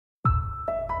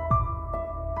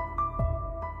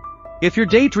If you're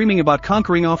daydreaming about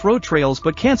conquering off-road trails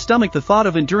but can't stomach the thought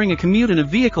of enduring a commute in a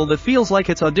vehicle that feels like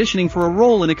it's auditioning for a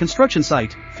role in a construction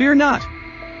site, fear not.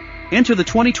 Enter the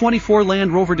 2024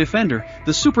 Land Rover Defender,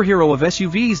 the superhero of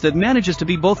SUVs that manages to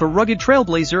be both a rugged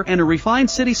trailblazer and a refined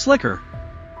city slicker.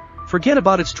 Forget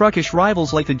about its truckish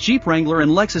rivals like the Jeep Wrangler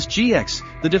and Lexus GX.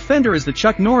 The Defender is the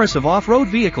Chuck Norris of off-road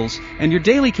vehicles, and your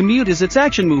daily commute is its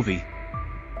action movie.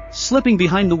 Slipping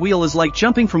behind the wheel is like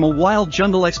jumping from a wild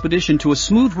jungle expedition to a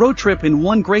smooth road trip in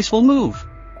one graceful move.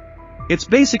 It's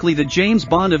basically the James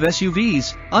Bond of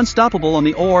SUVs, unstoppable on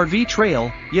the ORV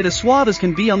trail, yet as suave as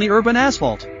can be on the urban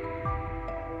asphalt.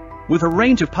 With a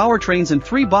range of powertrains and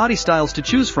 3 body styles to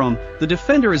choose from, the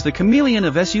Defender is the chameleon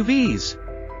of SUVs.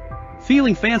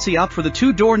 Feeling fancy, opt for the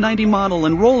 2-door 90 model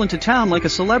and roll into town like a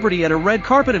celebrity at a red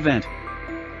carpet event.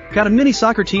 Got a mini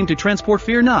soccer team to transport?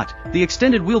 Fear not. The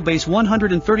extended wheelbase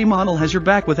 130 model has your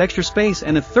back with extra space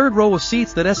and a third row of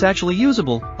seats that's actually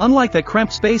usable, unlike that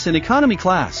cramped space in economy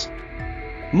class.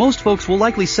 Most folks will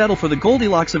likely settle for the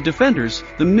Goldilocks of Defenders,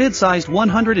 the mid-sized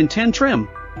 110 trim.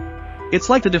 It's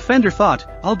like the Defender thought,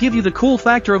 I'll give you the cool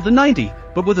factor of the 90,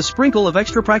 but with a sprinkle of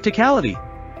extra practicality.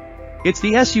 It's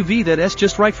the SUV that's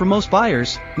just right for most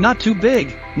buyers, not too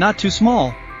big, not too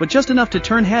small, but just enough to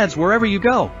turn heads wherever you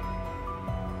go.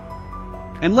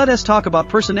 And let us talk about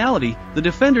personality. The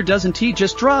Defender doesn't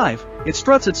just drive, it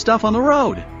struts its stuff on the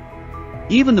road.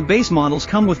 Even the base models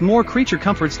come with more creature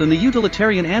comforts than the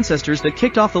utilitarian ancestors that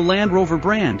kicked off the Land Rover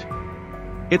brand.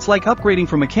 It's like upgrading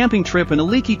from a camping trip in a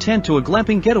leaky tent to a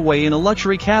glamping getaway in a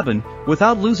luxury cabin,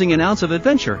 without losing an ounce of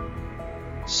adventure.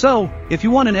 So, if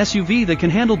you want an SUV that can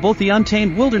handle both the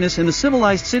untamed wilderness and the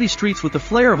civilized city streets with the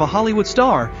flair of a Hollywood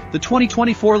star, the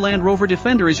 2024 Land Rover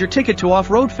Defender is your ticket to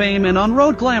off-road fame and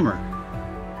on-road glamour.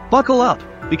 Buckle up,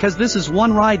 because this is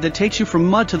one ride that takes you from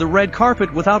mud to the red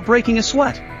carpet without breaking a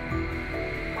sweat.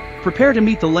 Prepare to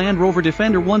meet the Land Rover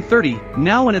Defender 130,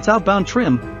 now in its outbound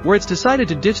trim, where it's decided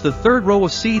to ditch the third row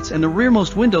of seats and the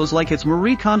rearmost windows like it's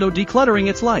Marie Kondo decluttering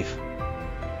its life.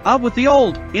 Out with the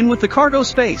old, in with the cargo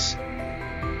space.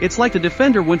 It's like the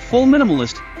Defender went full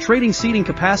minimalist, trading seating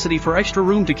capacity for extra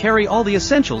room to carry all the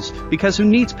essentials, because who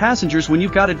needs passengers when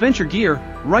you've got adventure gear,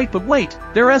 right? But wait,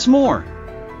 there's more.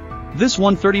 This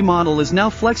 130 model is now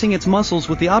flexing its muscles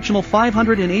with the optional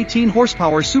 518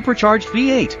 horsepower supercharged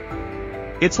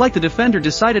V8. It's like the Defender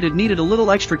decided it needed a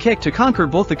little extra kick to conquer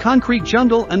both the concrete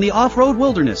jungle and the off-road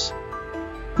wilderness.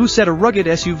 Who said a rugged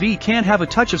SUV can't have a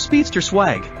touch of speedster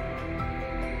swag?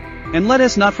 And let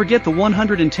us not forget the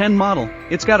 110 model.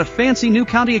 It's got a fancy new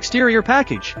county exterior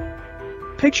package.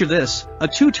 Picture this, a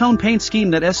 2-tone paint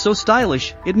scheme that's so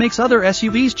stylish, it makes other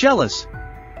SUVs jealous.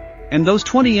 And those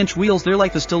 20-inch wheels, they're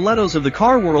like the stilettos of the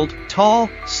car world, tall,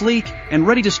 sleek, and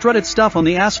ready to strut its stuff on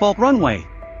the asphalt runway.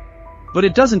 But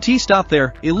it doesn't stop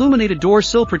there. Illuminated door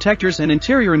sill protectors and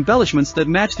interior embellishments that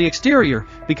match the exterior,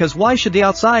 because why should the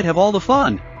outside have all the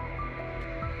fun?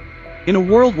 In a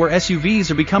world where SUVs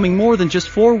are becoming more than just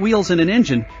 4 wheels and an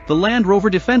engine, the Land Rover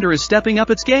Defender is stepping up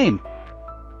its game.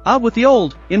 Out with the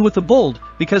old, in with the bold,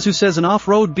 because who says an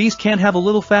off-road beast can't have a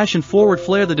little fashion-forward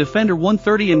flair? The Defender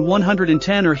 130 and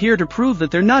 110 are here to prove that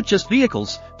they're not just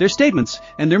vehicles, they're statements,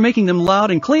 and they're making them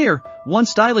loud and clear, one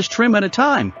stylish trim at a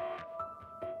time.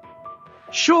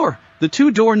 Sure, the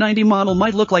 2-door 90 model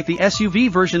might look like the SUV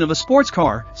version of a sports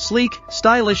car, sleek,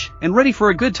 stylish, and ready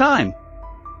for a good time.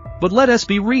 But let us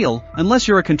be real, unless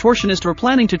you're a contortionist or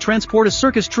planning to transport a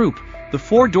circus troupe, the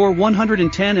 4-door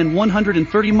 110 and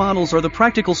 130 models are the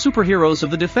practical superheroes of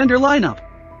the Defender lineup.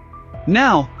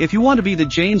 Now, if you want to be the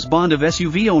James Bond of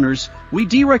SUV owners, we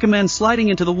recommend sliding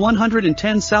into the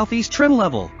 110 Southeast trim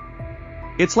level.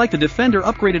 It's like the Defender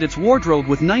upgraded its wardrobe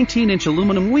with 19-inch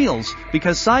aluminum wheels,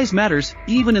 because size matters,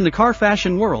 even in the car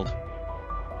fashion world.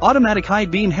 Automatic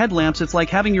high-beam headlamps, it's like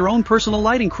having your own personal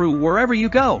lighting crew wherever you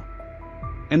go.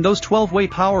 And those 12-way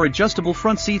power-adjustable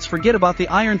front seats, forget about the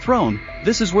Iron Throne,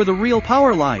 this is where the real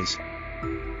power lies.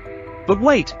 But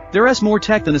wait, there's more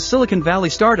tech than a Silicon Valley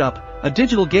startup, a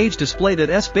digital gauge display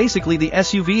that's basically the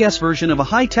SUV's version of a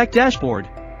high-tech dashboard.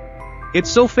 It's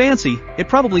so fancy, it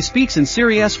probably speaks in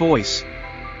Siri's voice.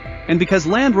 And because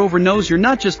Land Rover knows you're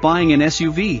not just buying an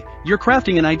SUV, you're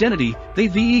crafting an identity,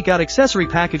 they've got accessory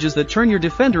packages that turn your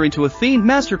Defender into a themed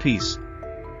masterpiece.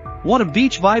 Want a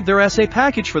beach vibe? There's a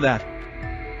package for that.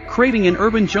 Craving an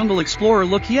urban jungle explorer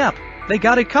look? Yep, they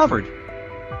got it covered.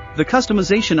 The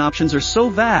customization options are so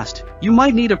vast, you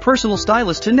might need a personal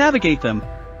stylist to navigate them.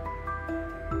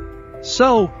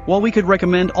 So, while we could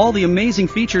recommend all the amazing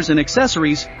features and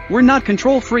accessories, we're not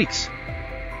control freaks.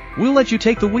 We'll let you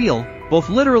take the wheel, both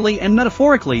literally and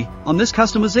metaphorically, on this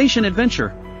customization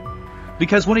adventure.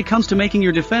 Because when it comes to making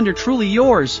your Defender truly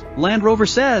yours, Land Rover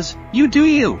says, you do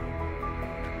you.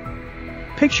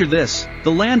 Picture this,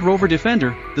 the Land Rover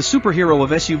Defender, the superhero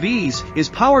of SUVs, is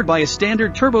powered by a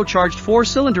standard turbocharged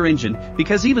 4-cylinder engine,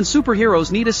 because even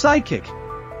superheroes need a sidekick.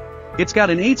 It's got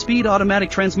an 8-speed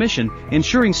automatic transmission,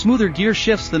 ensuring smoother gear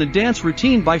shifts than a dance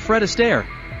routine by Fred Astaire.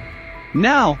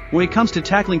 Now, when it comes to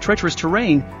tackling treacherous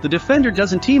terrain, the Defender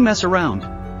doesn't mess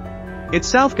around.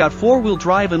 It's got 4-wheel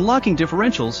drive and locking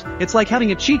differentials. It's like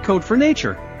having a cheat code for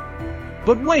nature.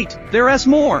 But wait, there's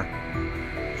more!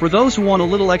 For those who want a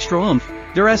little extra oomph,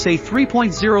 there's a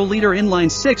 3.0-liter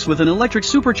inline-6 with an electric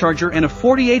supercharger and a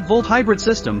 48-volt hybrid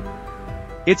system.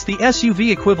 It's the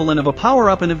SUV equivalent of a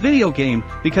power-up in a video game,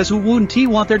 because who wouldn't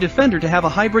want their Defender to have a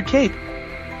hybrid cape?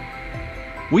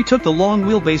 We took the long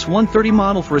wheelbase 130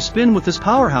 model for a spin with this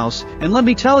powerhouse, and let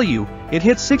me tell you, it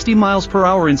hits 60 miles per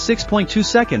hour in 6.2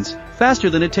 seconds, faster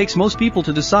than it takes most people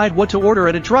to decide what to order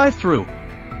at a drive-thru.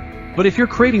 But if you're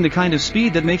craving the kind of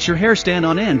speed that makes your hair stand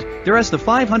on end, there's the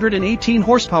 518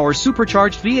 horsepower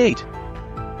supercharged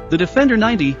V8. The Defender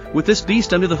 90, with this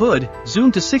beast under the hood,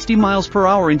 zoomed to 60 miles per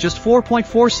hour in just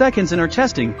 4.4 seconds in our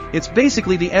testing. It's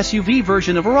basically the SUV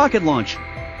version of a rocket launch.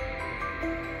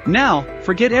 Now,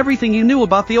 forget everything you knew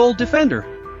about the old Defender.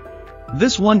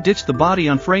 This one ditched the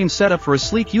body-on-frame setup for a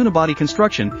sleek unibody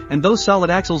construction, and those solid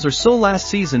axles are so last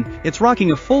season, it's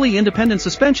rocking a fully independent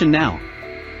suspension now.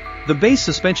 The base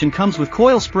suspension comes with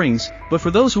coil springs, but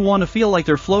for those who want to feel like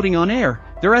they're floating on air,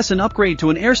 there's an upgrade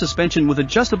to an air suspension with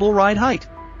adjustable ride height.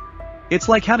 It's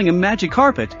like having a magic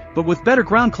carpet, but with better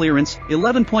ground clearance,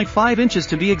 11.5 inches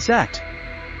to be exact.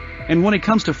 And when it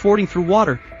comes to fording through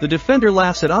water, the Defender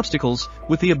laughs at obstacles,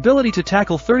 with the ability to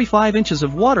tackle 35 inches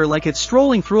of water like it's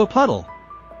strolling through a puddle.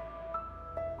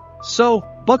 So,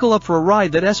 buckle up for a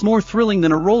ride that's more thrilling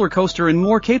than a roller coaster and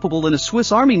more capable than a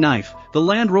Swiss Army knife, the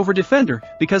Land Rover Defender,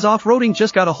 because off-roading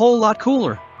just got a whole lot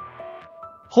cooler.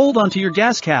 Hold on to your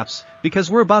gas caps, because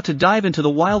we're about to dive into the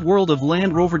wild world of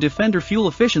Land Rover Defender fuel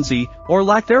efficiency, or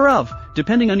lack thereof,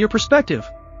 depending on your perspective.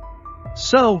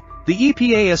 So, the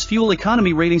EPA's fuel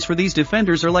economy ratings for these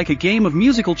Defenders are like a game of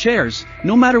musical chairs.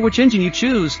 No matter which engine you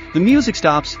choose, the music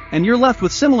stops, and you're left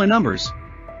with similar numbers.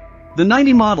 The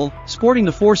 90 model, sporting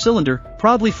the 4-cylinder,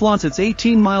 proudly flaunts its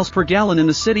 18 miles per gallon in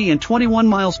the city and 21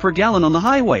 miles per gallon on the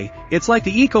highway. It's like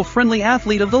the eco-friendly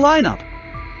athlete of the lineup.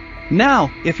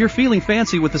 Now, if you're feeling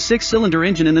fancy with the 6-cylinder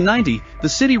engine in the 90, the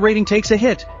city rating takes a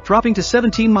hit, dropping to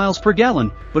 17 miles per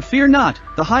gallon, but fear not,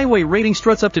 the highway rating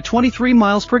struts up to 23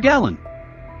 miles per gallon.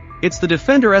 It's the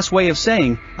Defender's way of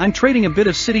saying, I'm trading a bit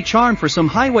of city charm for some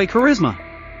highway charisma.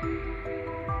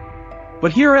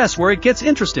 But here's where it gets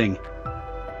interesting.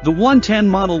 The 110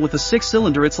 model with the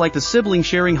 6-cylinder, it's like the sibling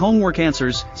sharing homework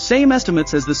answers, same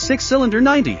estimates as the 6-cylinder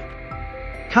 90.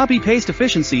 Copy-paste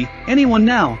efficiency, anyone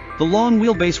now, the long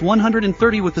wheelbase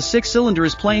 130 with the 6-cylinder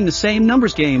is playing the same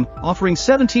numbers game, offering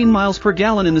 17 miles per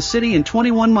gallon in the city and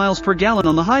 21 miles per gallon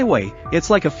on the highway. It's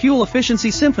like a fuel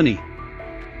efficiency symphony.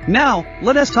 Now,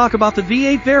 let us talk about the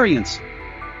V8 variants.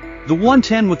 The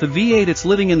 110 with the V8, it's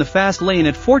living in the fast lane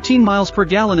at 14 miles per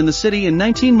gallon in the city and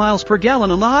 19 miles per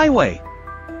gallon on the highway.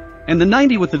 And the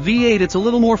 90 with the V8, it's a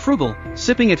little more frugal,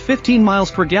 sipping at 15 miles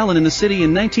per gallon in the city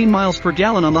and 19 miles per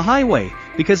gallon on the highway,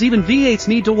 because even V8s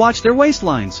need to watch their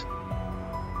waistlines.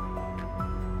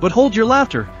 But hold your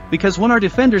laughter, because when our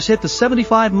Defenders hit the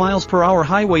 75 miles per hour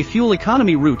highway fuel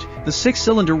economy route, the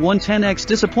 6-cylinder 110X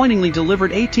disappointingly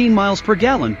delivered 18 miles per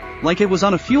gallon, like it was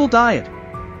on a fuel diet.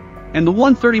 And the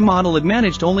 130 model had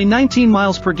managed only 19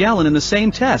 miles per gallon in the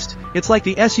same test. It's like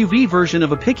the SUV version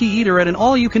of a picky eater at an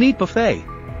all-you-can-eat buffet.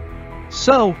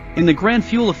 So, in the grand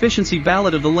fuel efficiency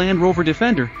ballad of the Land Rover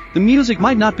Defender, the music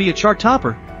might not be a chart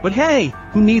topper, but hey,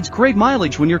 who needs great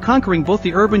mileage when you're conquering both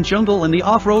the urban jungle and the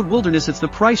off-road wilderness? It's the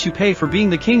price you pay for being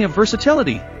the king of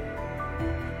versatility.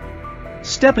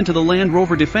 Step into the Land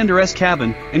Rover Defender's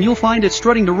cabin, and you'll find it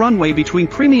strutting the runway between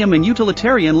premium and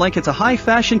utilitarian like it's a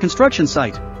high-fashion construction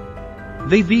site.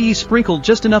 They've sprinkled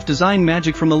just enough design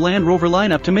magic from the Land Rover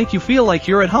lineup to make you feel like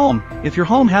you're at home. If your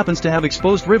home happens to have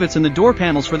exposed rivets in the door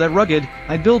panels for that rugged,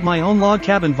 I build my own log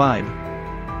cabin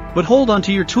vibe. But hold on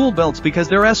to your tool belts, because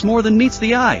there's more than meets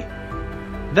the eye.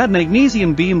 That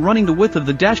magnesium beam running the width of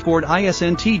the dashboard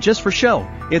isn't just for show.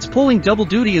 It's pulling double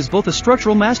duty as both a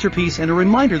structural masterpiece and a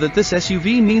reminder that this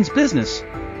SUV means business.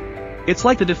 It's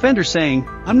like the Defender saying,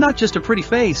 I'm not just a pretty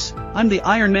face, I'm the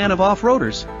Iron Man of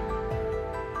off-roaders.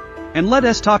 And let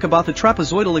us talk about the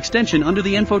trapezoidal extension under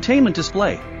the infotainment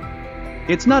display.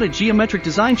 It's not a geometric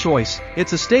design choice,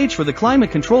 it's a stage for the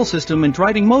climate control system and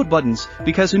driving mode buttons,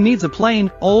 because who needs a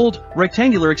plain, old,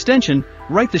 rectangular extension?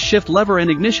 Right, the shift lever and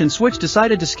ignition switch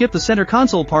decided to skip the center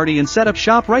console party and set up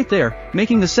shop right there,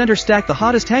 making the center stack the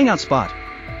hottest hangout spot.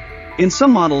 In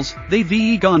some models,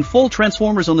 they've gone full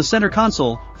transformers on the center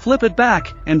console, flip it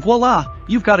back, and voila,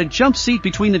 you've got a jump seat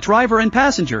between the driver and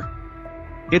passenger.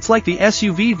 It's like the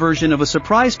SUV version of a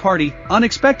surprise party,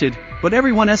 unexpected, but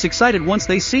everyone's excited once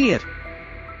they see it.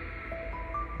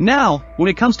 Now, when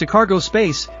it comes to cargo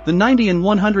space, the 90 and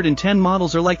 110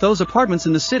 models are like those apartments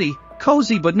in the city,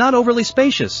 cozy but not overly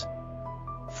spacious.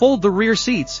 Fold the rear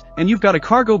seats, and you've got a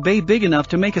cargo bay big enough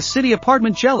to make a city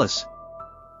apartment jealous.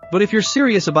 But if you're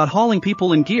serious about hauling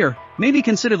people and gear, maybe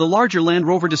consider the larger Land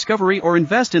Rover Discovery or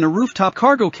invest in a rooftop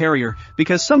cargo carrier,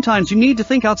 because sometimes you need to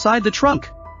think outside the trunk.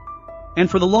 And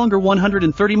for the longer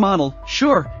 130 model,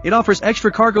 sure, it offers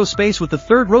extra cargo space with the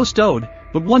third row stowed,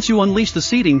 but once you unleash the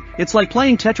seating, it's like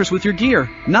playing Tetris with your gear,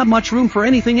 not much room for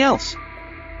anything else.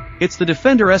 It's the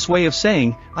Defender's way of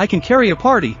saying, I can carry a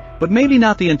party, but maybe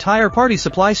not the entire party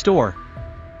supply store.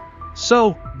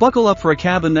 So, buckle up for a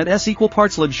cabin that's equal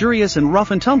parts luxurious and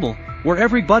rough and tumble, where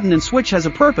every button and switch has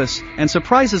a purpose, and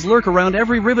surprises lurk around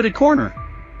every riveted corner.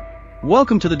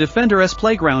 Welcome to the Defender's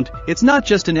playground. It's not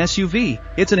just an SUV,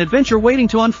 it's an adventure waiting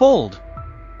to unfold.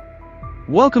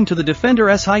 Welcome to the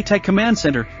Defender's high-tech command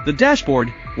center, the dashboard,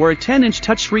 where a 10-inch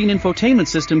touchscreen infotainment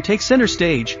system takes center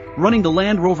stage, running the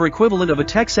Land Rover equivalent of a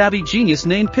tech-savvy genius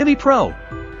named Pivi Pro.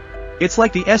 It's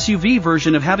like the SUV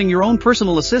version of having your own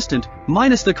personal assistant,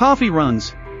 minus the coffee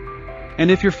runs. And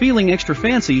if you're feeling extra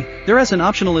fancy, there's an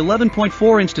optional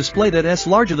 11.4-inch display that's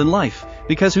larger than life,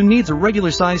 because who needs a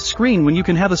regular-sized screen when you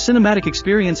can have a cinematic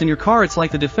experience in your car? It's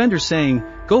like the Defender saying,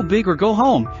 go big or go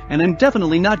home, and I'm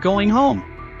definitely not going home.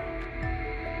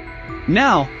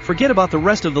 Now, forget about the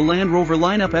rest of the Land Rover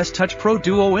lineup. Touch Pro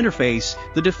Duo interface,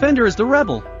 the Defender is the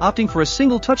rebel, opting for a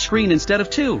single touchscreen instead of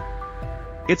two.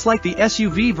 It's like the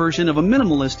SUV version of a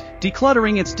minimalist,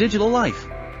 decluttering its digital life.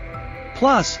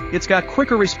 Plus, it's got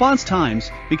quicker response times,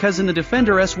 because in the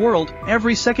Defender's world,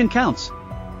 every second counts.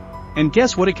 And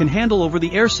guess what? It can handle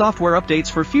over-the-air software updates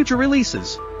for future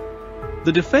releases.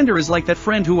 The Defender is like that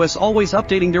friend who is always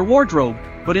updating their wardrobe,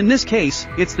 but in this case,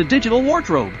 it's the digital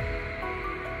wardrobe.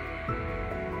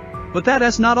 But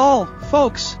that's not all,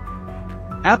 folks.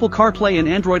 Apple CarPlay and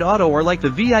Android Auto are like the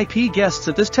VIP guests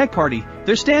at this tech party.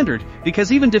 They're standard,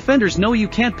 because even Defenders know you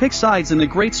can't pick sides in the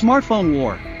great smartphone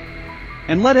war.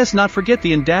 And let us not forget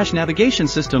the in-dash navigation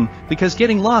system, because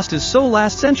getting lost is so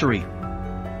last century.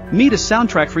 Need a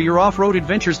soundtrack for your off-road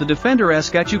adventures? The Defender's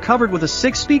got you covered with a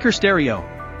 6-speaker stereo.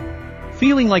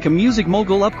 Feeling like a music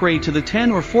mogul? Upgrade to the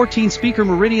 10 or 14-speaker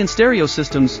Meridian stereo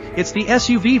systems. It's the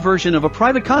SUV version of a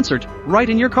private concert, right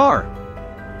in your car.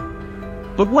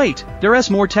 But wait, there's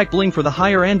more tech bling for the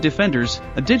higher-end Defenders,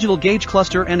 a digital gauge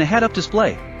cluster and a head-up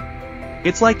display.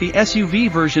 It's like the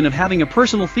SUV version of having a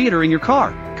personal theater in your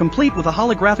car, complete with a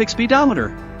holographic speedometer.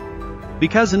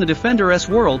 Because in the Defender's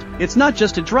world, it's not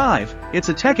just a drive, it's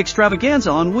a tech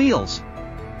extravaganza on wheels.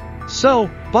 So,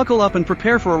 buckle up and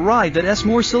prepare for a ride that's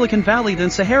more Silicon Valley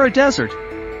than Sahara Desert.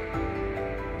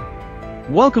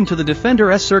 Welcome to the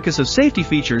Defender's circus of safety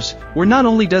features, where not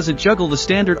only does it juggle the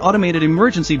standard automated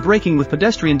emergency braking with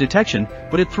pedestrian detection,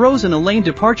 but it throws in a lane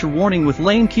departure warning with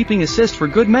lane keeping assist for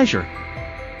good measure.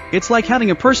 It's like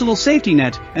having a personal safety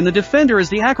net, and the Defender is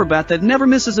the acrobat that never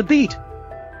misses a beat.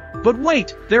 But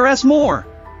wait, there's more!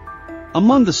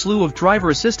 Among the slew of driver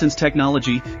assistance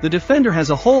technology, the Defender has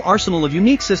a whole arsenal of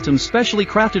unique systems specially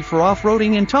crafted for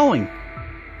off-roading and towing.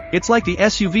 It's like the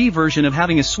SUV version of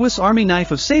having a Swiss Army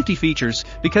knife of safety features,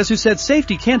 because who said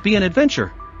safety can't be an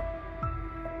adventure?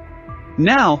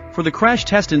 Now, for the crash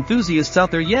test enthusiasts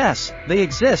out there, yes, they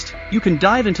exist. You can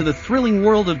dive into the thrilling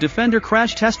world of Defender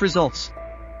crash test results.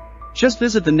 Just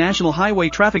visit the National Highway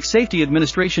Traffic Safety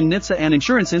Administration NHTSA and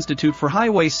Insurance Institute for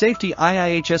Highway Safety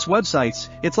IIHS websites.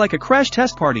 It's like a crash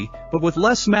test party, but with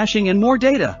less smashing and more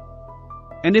data.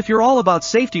 And if you're all about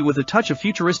safety with a touch of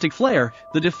futuristic flair,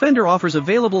 the Defender offers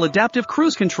available adaptive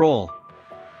cruise control.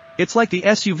 It's like the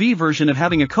SUV version of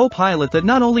having a co-pilot that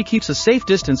not only keeps a safe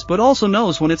distance but also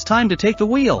knows when it's time to take the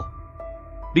wheel.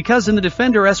 Because in the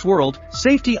Defender's world,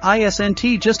 safety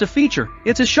isn't just a feature,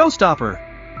 it's a showstopper.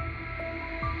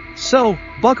 So,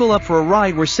 buckle up for a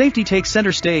ride where safety takes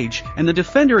center stage, and the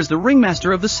Defender is the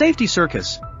ringmaster of the safety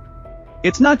circus.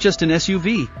 It's not just an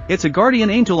SUV, it's a guardian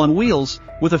angel on wheels,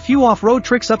 with a few off-road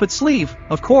tricks up its sleeve,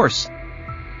 of course.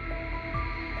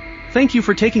 Thank you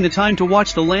for taking the time to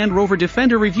watch the Land Rover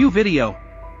Defender review video.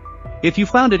 If you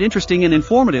found it interesting and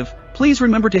informative, Please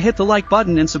remember to hit the like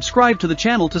button and subscribe to the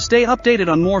channel to stay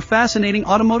updated on more fascinating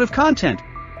automotive content.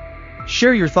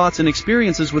 Share your thoughts and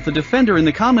experiences with the Defender in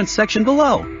the comments section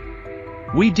below.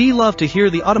 We'd love to hear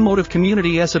the automotive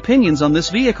community's opinions on this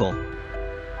vehicle.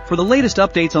 For the latest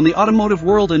updates on the automotive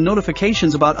world and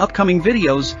notifications about upcoming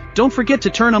videos, don't forget to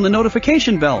turn on the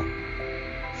notification bell.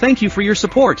 Thank you for your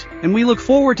support, and we look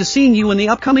forward to seeing you in the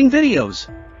upcoming videos.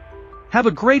 Have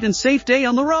a great and safe day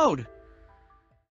on the road.